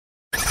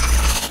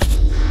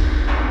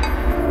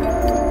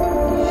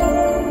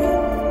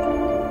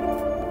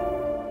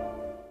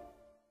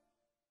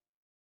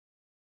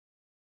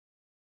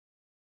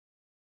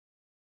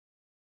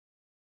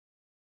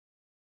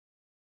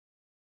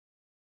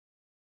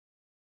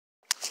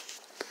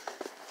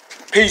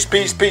Peace,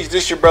 peace, peace.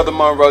 This your brother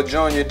Monroe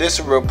Jr. This is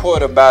a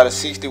report about a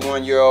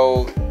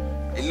 61-year-old.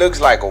 It looks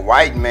like a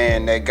white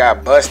man that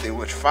got busted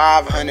with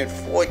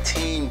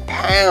 514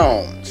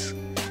 pounds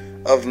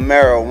of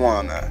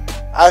marijuana.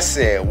 I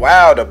said,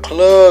 wow, the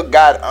plug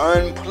got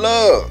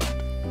unplugged.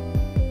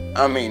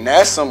 I mean,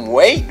 that's some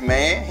weight,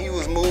 man. He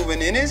was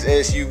moving in his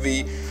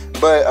SUV.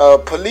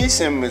 But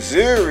police in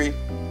Missouri,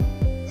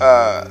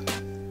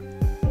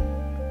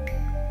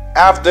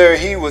 after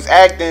he was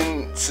acting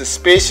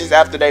suspicious,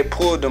 after they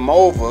pulled him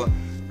over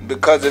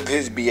because of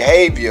his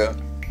behavior,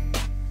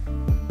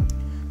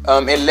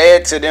 it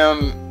led to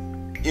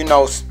them, you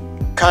know,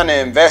 kind of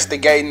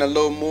investigating a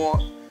little more.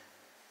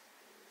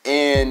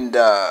 And,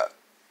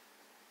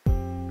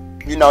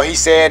 you know, he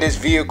said his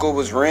vehicle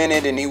was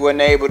rented and he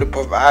wasn't able to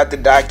provide the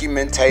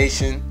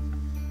documentation.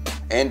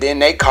 And then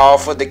they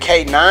called for the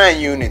K9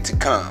 unit to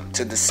come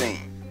to the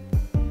scene.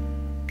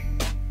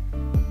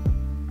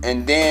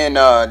 And then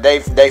they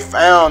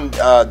found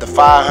the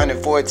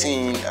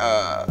 514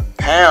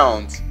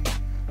 pounds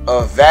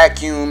of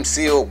vacuum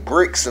sealed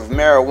bricks of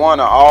marijuana,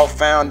 all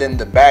found in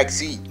the back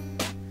seat.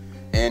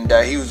 And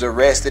he was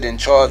arrested and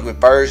charged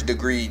with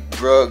first-degree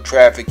drug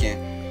trafficking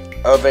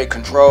of a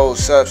controlled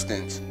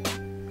substance.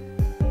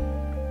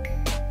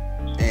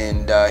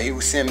 And he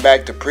was sent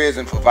back to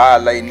prison for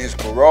violating his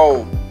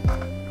parole.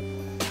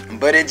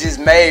 But it just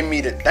made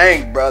me to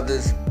think,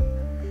 brothers.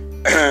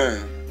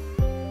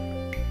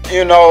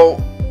 You know,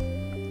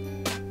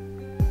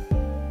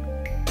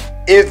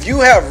 if you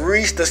have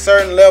reached a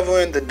certain level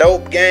in the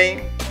dope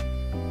game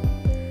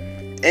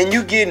and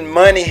you getting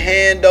money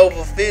hand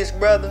over fist,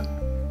 brother,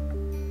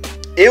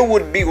 it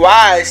would be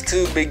wise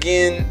to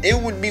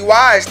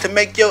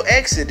make your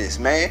exodus,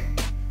 man.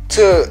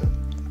 To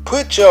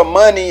put your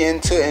money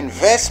into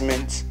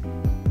investments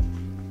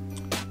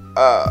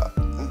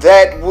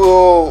that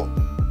will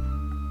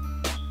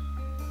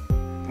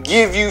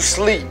give you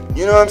sleep.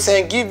 You know what I'm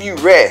saying? Give you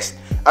rest.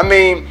 I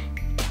mean,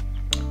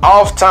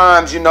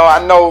 oftentimes, you know,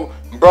 I know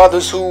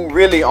brothers who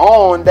really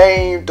own, they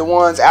ain't the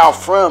ones out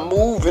front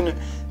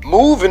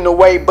moving the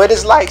way. But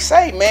it's like,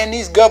 say, man,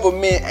 these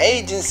government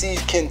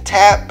agencies can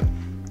tap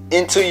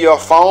into your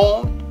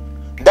phone.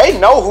 They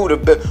know who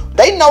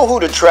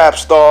the trap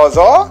stars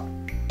are,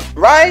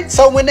 right?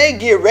 So when they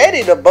get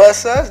ready to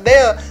bust us,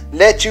 they'll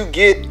let you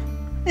get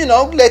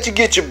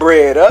your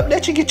bread up,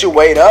 let you get your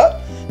weight up.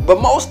 But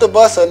most of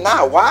us are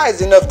not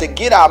wise enough to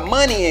get our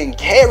money and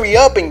carry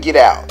up and get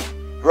out,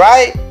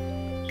 right?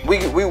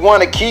 We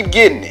want to keep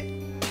getting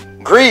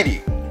it.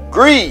 Greed.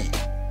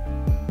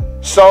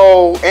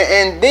 So,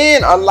 and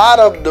then a lot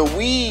of the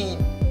weed,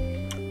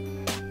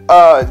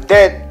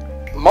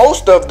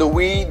 most of the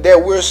weed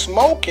that we're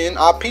smoking,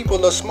 our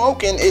people are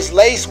smoking, is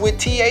laced with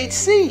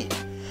THC,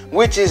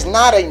 which is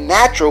not a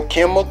natural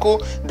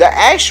chemical. The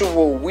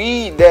actual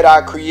weed that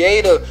our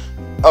creator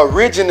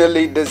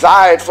originally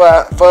desired for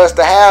us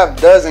to have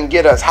doesn't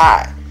get us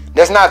high.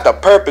 That's not the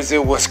purpose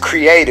it was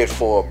created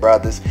for,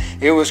 brothers.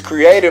 It was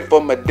created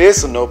for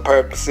medicinal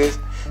purposes,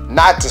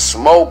 not to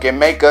smoke and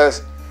make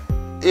us,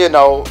 you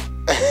know,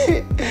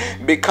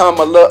 become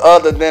a little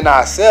other than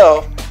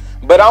ourselves.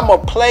 But I'm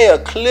gonna play a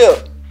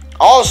clip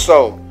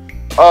also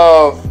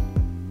of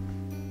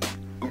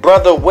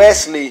Brother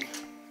Wesley,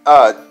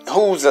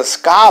 who's a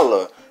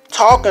scholar,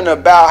 talking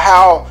about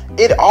how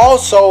it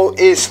also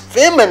is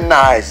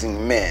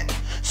feminizing men.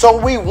 So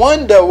we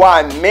wonder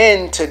why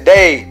men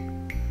today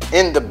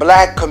in the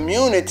black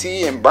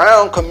community and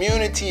brown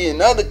community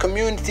and other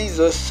communities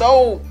are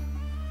so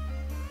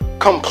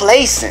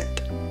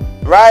complacent,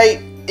 right?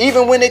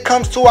 Even when it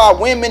comes to our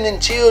women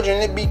and children,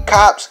 it be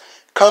cops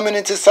coming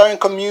into certain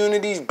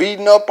communities,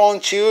 beating up on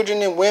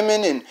children and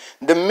women, and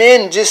the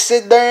men just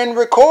sit there and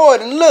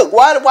record and look.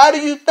 Why do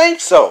you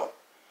think so?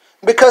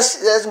 Because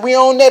we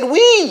own that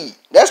weed.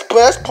 That's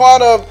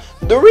part of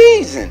the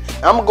reason.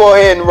 I'm going to go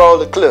ahead and roll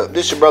the clip.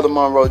 This is your brother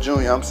Monroe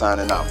Jr. I'm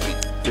signing out.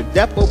 The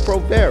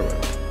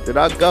Depo-Provera that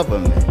our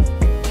government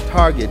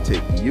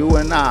targeted you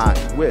and I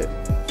with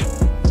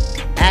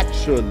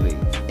actually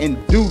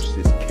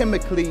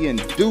chemically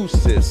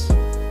induces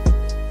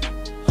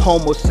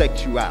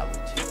homosexuality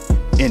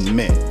in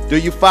men. Do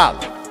you follow?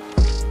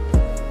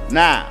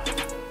 Now,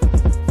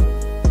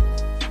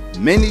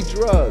 many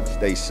drugs,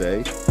 they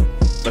say,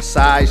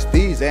 besides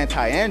these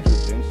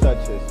anti-androgens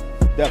such as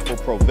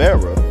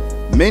Depo-Provera,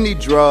 many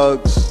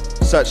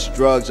such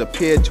drugs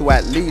appear to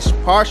at least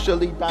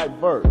partially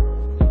divert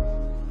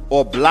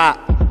or block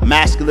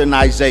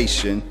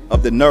masculinization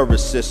of the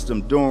nervous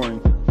system during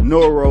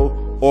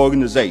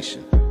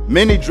neuroorganization.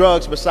 Many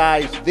drugs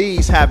besides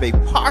these have a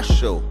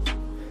partial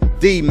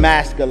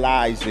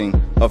demasculizing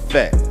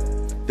effect.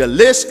 The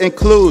list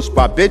includes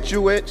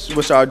barbiturates,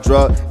 which are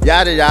drugs,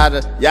 yada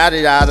yada, yada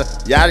yada,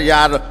 yada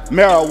yada,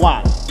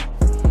 marijuana.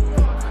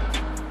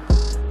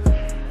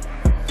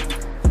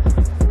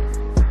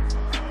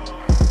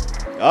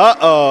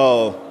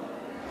 Uh-oh.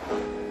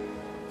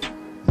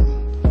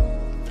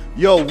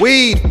 Your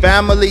weed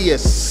family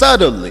is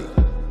subtly,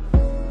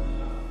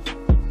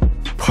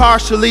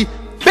 partially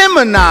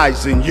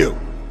feminizing you.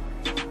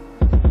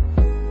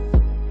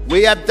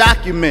 We have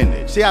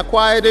documented. See how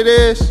quiet it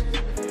is?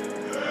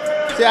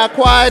 See how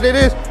quiet it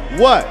is?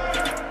 What?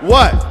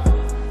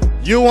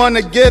 You want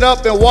to get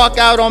up and walk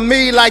out on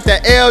me like the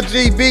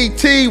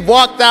LGBT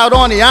walked out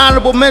on the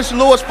Honorable Minister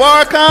Louis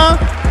Farrakhan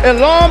in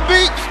Long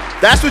Beach?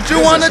 That's what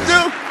you want to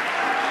do?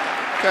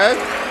 Okay.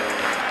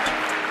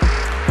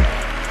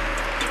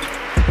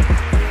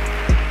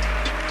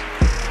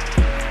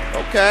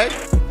 Okay.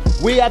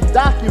 We have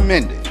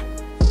documented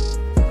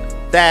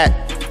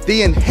that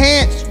the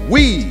enhanced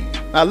weed,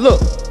 now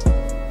look,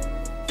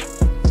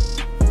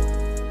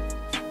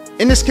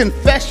 in this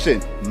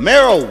confession,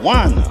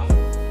 marijuana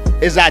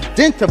is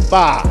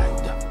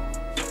identified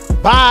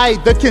by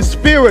the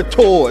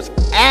conspirators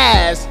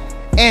as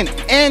an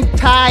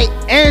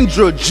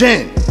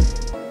anti-androgen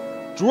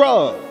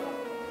drug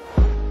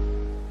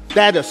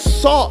that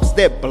assaults,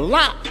 that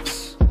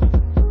blocks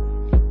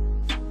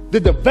the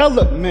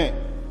development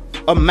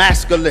of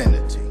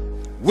masculinity.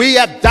 We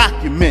have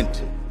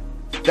documented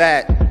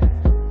that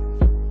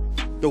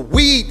the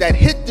weed that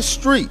hit the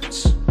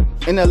streets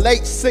in the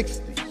late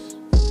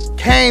 60s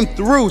came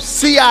through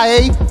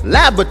CIA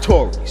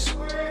laboratories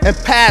and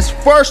passed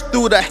first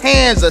through the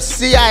hands of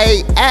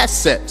CIA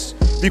assets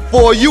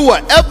before you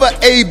were ever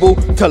able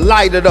to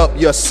light it up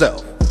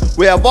yourself.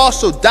 We have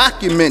also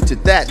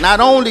documented that not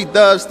only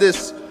does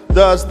this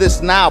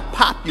now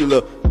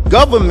popular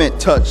government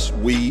touch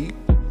weed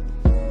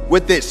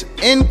with its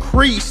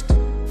increased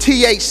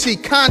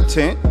THC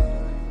content,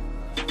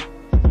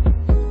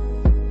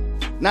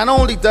 not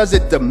only does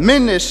it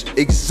diminish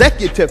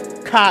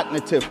executive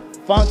cognitive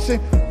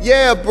function.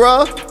 Yeah,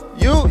 bruh,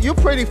 you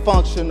pretty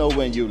functional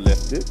when you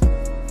lift it.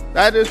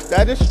 That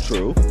is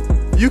true.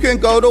 You can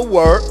go to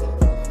work,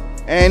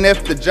 and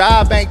if the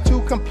job ain't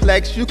too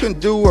complex, you can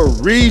do a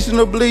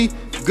reasonably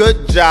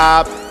good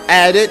job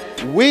at it.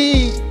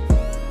 We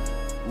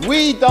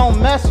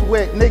don't mess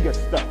with nigga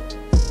stuff.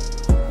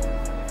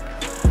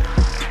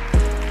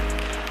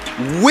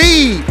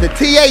 The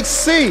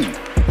THC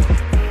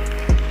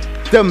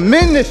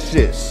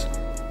diminishes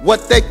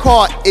what they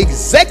call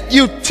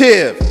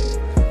executive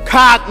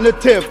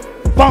cognitive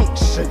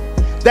function,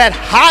 that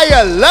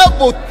higher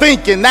level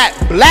thinking, that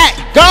black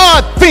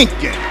God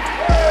thinking.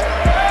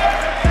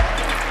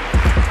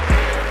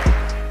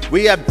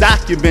 We have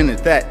documented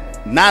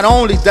that not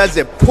only does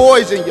it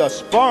poison your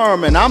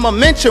sperm, and I'm gonna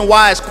mention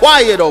why it's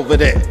quiet over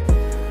there.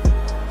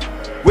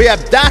 We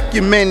have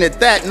documented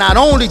that not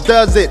only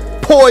does it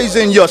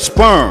poison your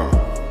sperm,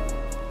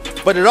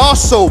 but it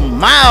also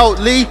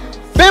mildly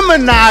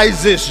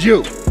feminizes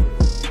you.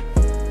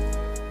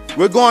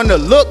 We're going to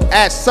look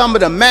at some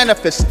of the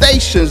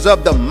manifestations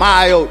of the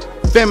mild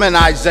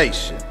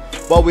feminization.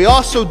 But we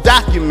also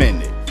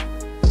documented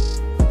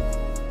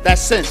that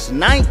since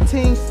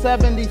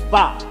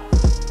 1975,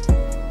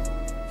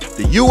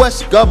 the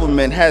U.S.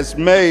 government has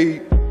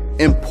made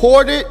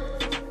imported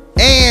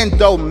and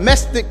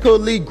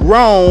domestically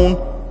grown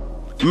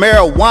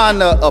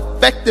marijuana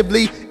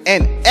effectively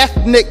an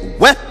ethnic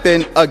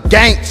weapon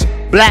against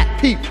black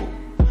people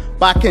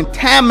by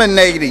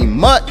contaminating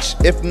much,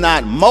 if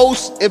not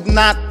most, if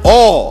not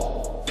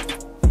all,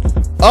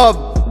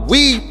 of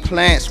weed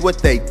plants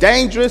with a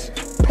dangerous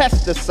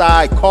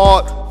pesticide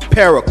called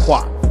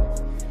paraquat.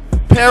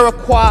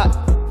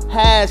 Paraquat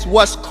has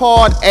what's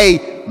called a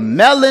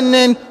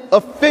melanin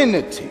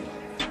affinity.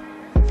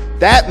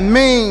 That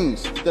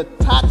means the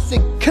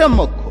toxic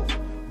chemical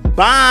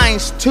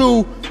binds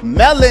to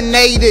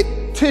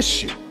melanated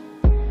tissue,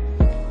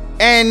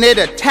 and it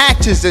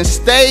attaches and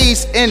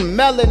stays in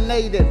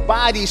melanated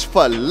bodies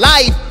for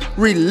life,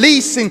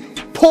 releasing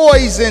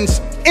poisons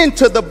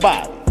into the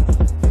body.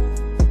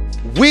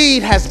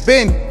 Weed has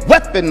been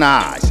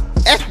weaponized,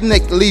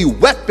 ethnically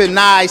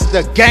weaponized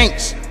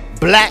against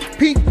black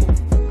people.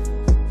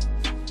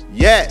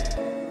 Yet,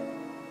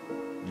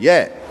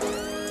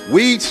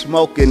 weed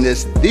smoking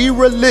is the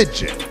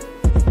religion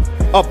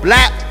of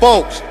black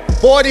folks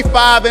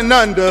 45 and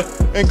under,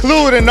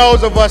 including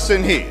those of us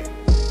in here.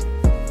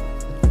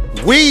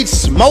 Weed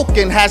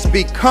smoking has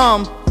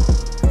become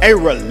a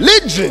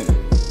religion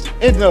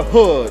in the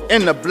hood,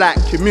 in the black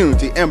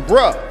community. And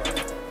bruh,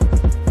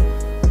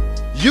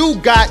 you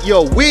got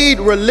your weed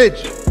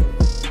religion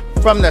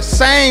from the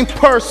same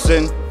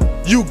person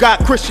you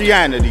got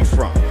Christianity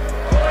from.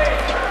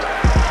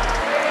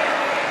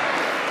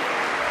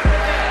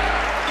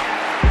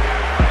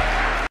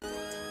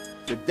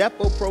 The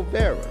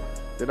Depo-Provera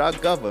that our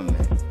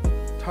government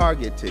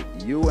targeted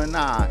you and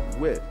I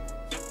with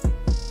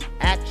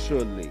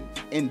actually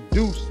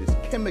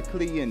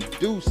chemically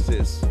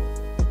induces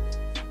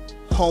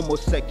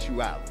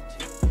homosexuality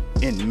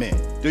in men.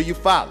 Do you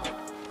follow?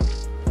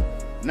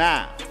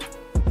 Now,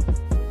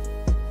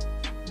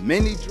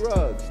 many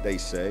drugs, they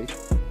say,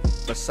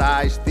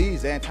 besides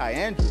these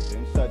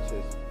anti-androgens such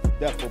as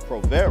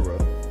Depo-Provera,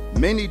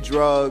 many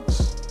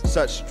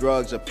such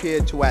drugs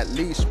appear to at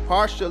least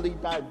partially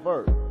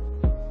divert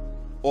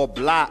or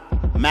block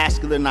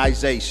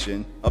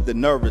masculinization of the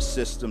nervous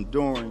system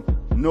during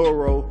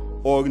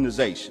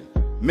neuroorganization.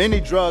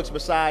 Many drugs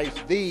besides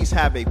these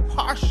have a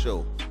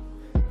partial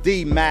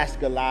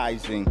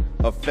demasculizing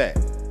effect.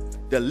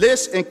 The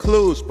list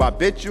includes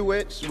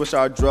barbiturates, which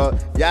are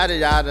drugs, yada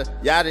yada,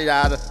 yada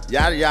yada,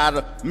 yada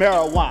yada,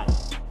 marijuana.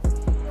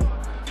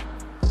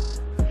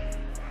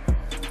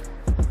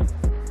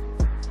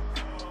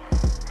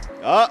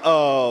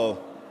 Uh-oh.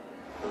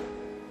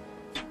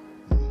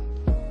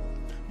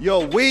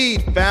 Your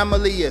weed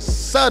family is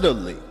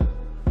subtly,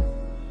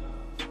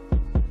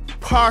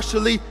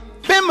 partially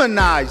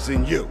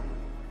feminizing you.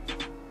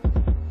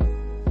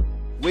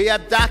 We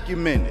have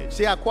documented.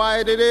 See how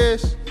quiet it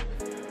is?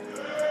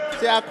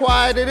 See how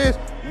quiet it is?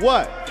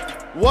 What?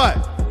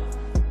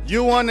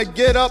 You want to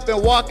get up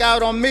and walk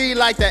out on me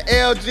like the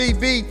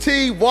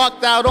LGBT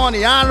walked out on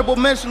the Honorable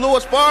Minister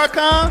Louis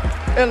Farrakhan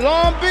in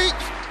Long Beach?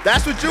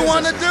 That's what you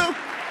want to do?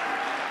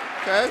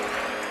 Okay.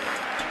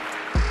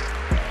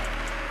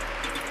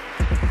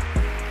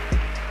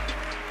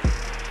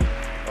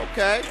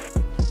 Okay.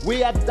 We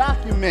have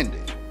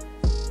documented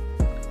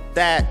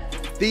that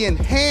the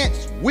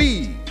enhanced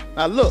weed,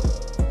 now look,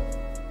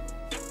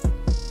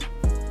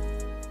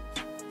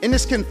 in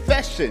this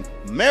confession,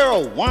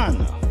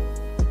 marijuana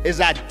is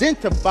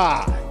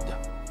identified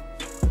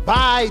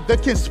by the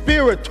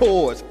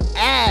conspirators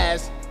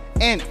as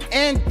an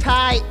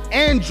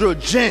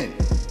anti-androgen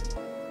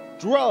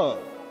drug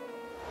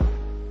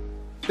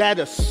that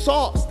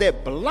assaults,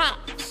 that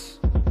blocks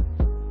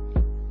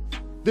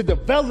the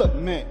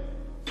development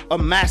of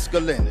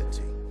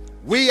masculinity.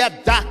 We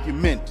have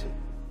documented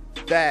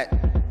that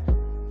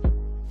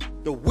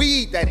the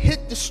weed that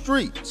hit the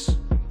streets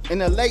in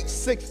the late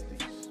 60s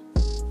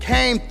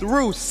came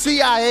through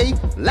CIA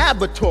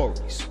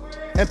laboratories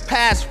and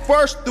passed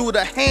first through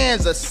the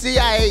hands of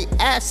CIA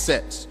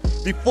assets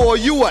before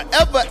you were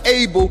ever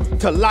able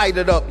to light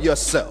it up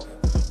yourself.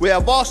 We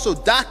have also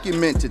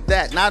documented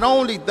that not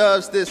only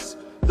does this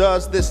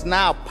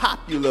now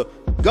popular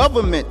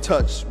government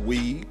touch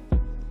weed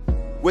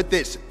with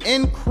its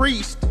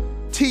increased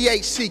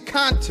THC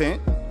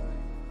content,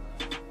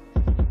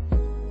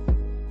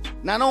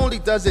 not only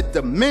does it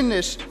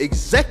diminish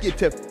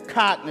executive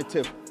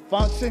cognitive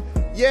function.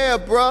 Yeah,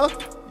 bro,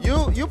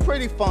 you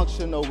pretty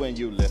functional when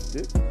you lift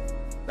it.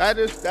 That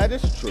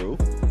is true.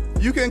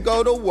 You can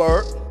go to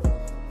work,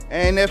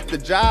 and if the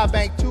job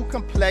ain't too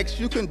complex,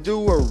 you can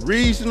do a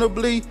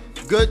reasonably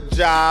good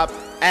job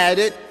at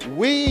it.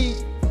 We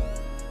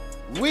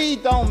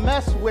don't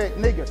mess with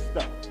nigga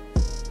stuff.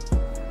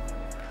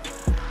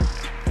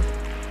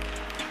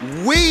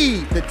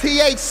 Weed, the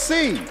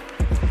THC,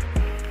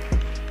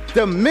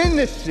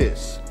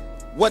 diminishes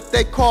what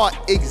they call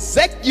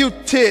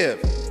executive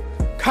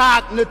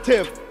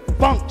cognitive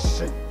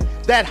function,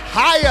 that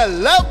higher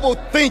level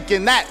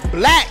thinking, that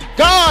black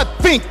God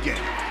thinking.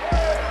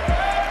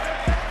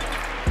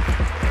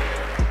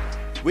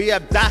 We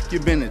have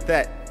documented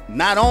that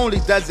not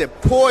only does it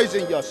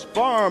poison your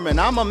sperm,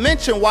 and I'm gonna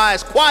mention why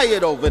it's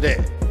quiet over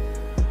there.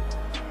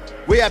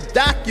 We have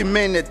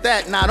documented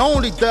that not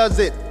only does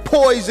it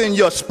poison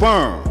your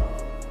sperm,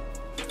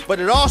 but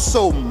it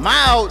also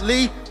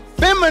mildly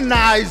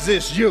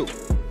feminizes you.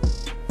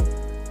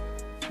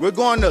 We're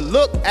going to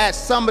look at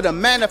some of the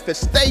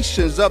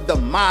manifestations of the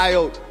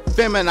mild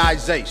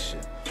feminization,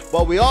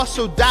 but we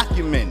also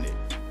documented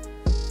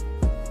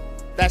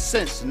that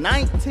since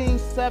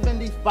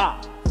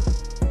 1975,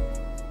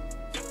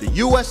 the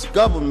U.S.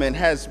 government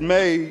has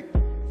made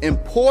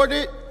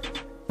imported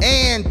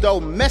and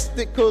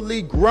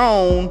domestically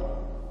grown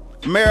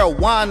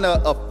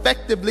marijuana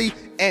effectively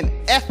an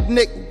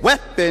ethnic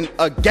weapon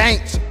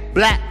against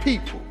black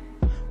people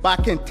by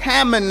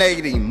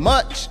contaminating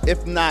much,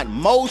 if not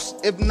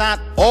most, if not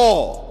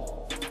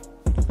all,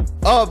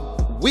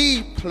 of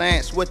weed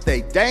plants with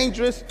a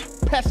dangerous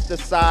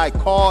pesticide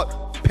called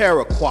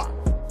paraquat.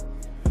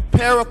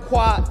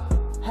 Paraquat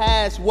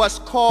has what's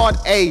called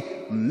a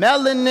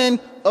melanin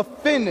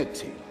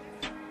affinity.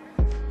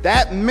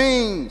 That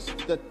means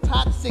the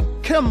toxic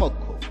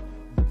chemical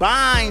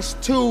binds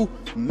to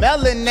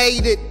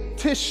melanated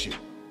tissue,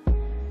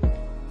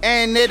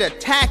 and it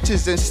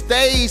attaches and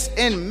stays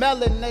in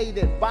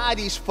melanated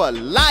bodies for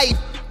life,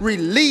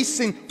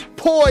 releasing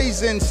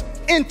poisons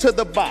into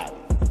the body.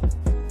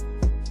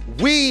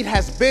 Weed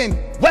has been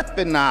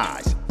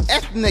weaponized,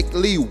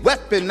 ethnically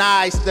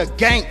weaponized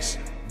against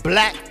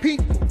black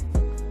people.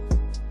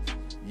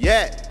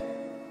 Yet,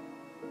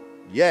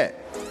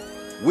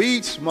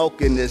 weed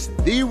smoking is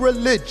the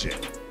religion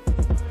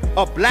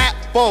of black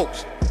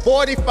folks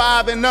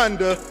 45 and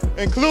under,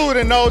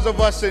 including those of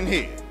us in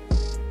here.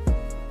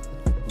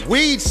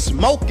 Weed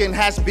smoking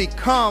has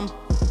become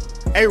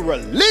a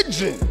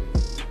religion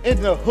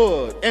in the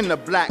hood, in the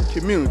black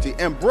community.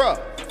 And bruh,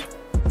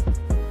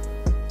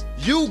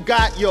 you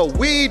got your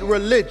weed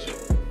religion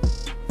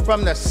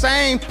from the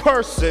same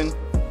person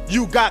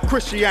you got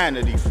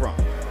Christianity from.